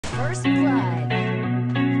First blood.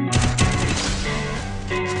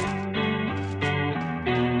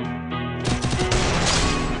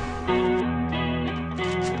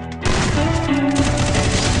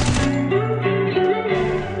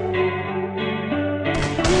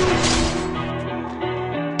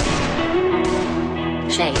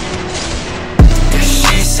 Shade. Yeah,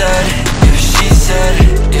 she said, yeah, she said,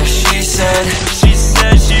 yeah, she said, she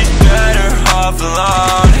said she's better off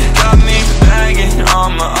alone. Got me begging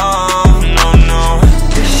on my own, no, no.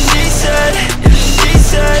 Yeah, she said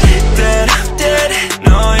that I'm dead.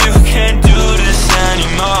 No, you can't do this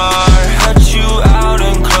anymore. Cut you out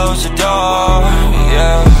and close the door,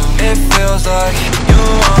 yeah. It feels like you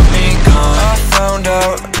want me gone. I found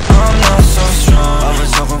out I'm not so strong. I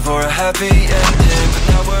was hoping for a happy ending, but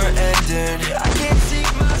now we're ending. I can't see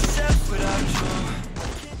myself without you.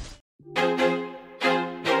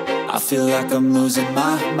 I feel like I'm losing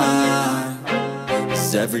my mind.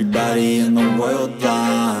 Is everybody in the world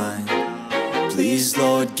blind? Please,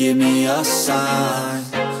 Lord, give me a sign,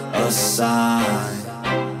 a sign.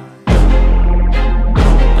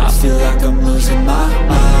 I feel like I'm losing my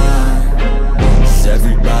mind. Is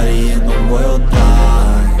everybody in the world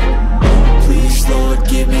blind? Please, Lord,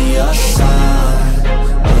 give me a sign,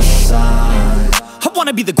 a sign. I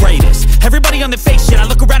wanna be the greatest. Everybody on the fake shit. I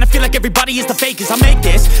look around and feel like everybody is the fakest. I make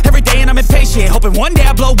this every day and I'm impatient, hoping one day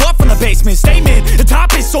I blow up from the basement. Statement, the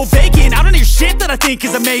top is so vacant. I don't hear shit that I think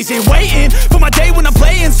is amazing. Waiting for my day when I'm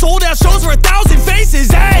playing sold out shows for 1,000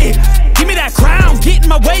 faces. Hey, give me that crown, get in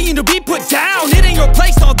my way and to be put down. It ain't your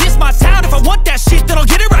place, no, this my town. If I want that shit, then I'll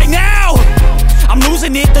get it right now. I'm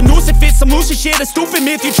losing it, the noose it fits, some losing shit, a stupid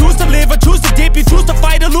myth. You choose to live or choose to dip, you choose to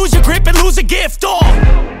fight or lose your grip and lose a gift.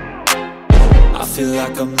 I feel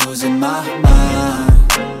like I'm losing my mind.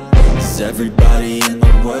 Is everybody in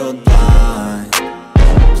the world blind?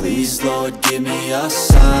 Please, Lord, give me a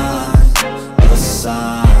sign, a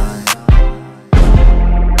sign.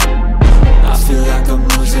 I feel like I'm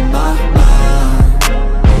losing my mind.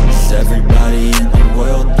 Is everybody in the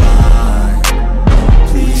world blind?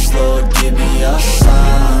 Please, Lord, give me a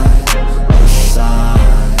sign, a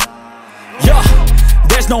sign. Yeah.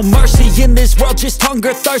 There's no mercy in this world, just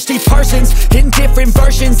hunger-thirsty persons in different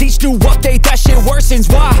versions. Each new update, that shit worsens.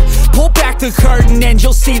 Why? Pull back the curtain and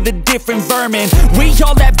you'll see the different vermin. We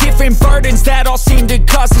all have different burdens that all seem to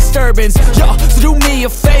cause disturbance. Yo, so do me a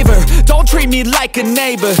favor, don't treat me like a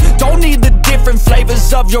neighbor. Don't need the different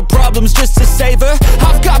flavors of your problems just to savor.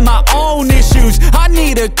 I've got my own issues, I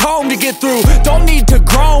need a comb to get through. Don't need to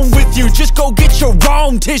groan with you, just go get your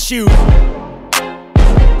own tissue.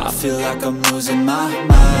 I feel like I'm losing my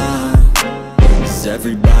mind. Is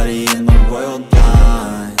everybody in the world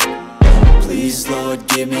blind? Please, Lord,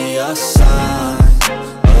 give me a sign,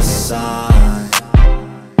 a sign.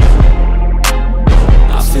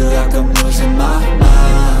 I feel like I'm losing my mind.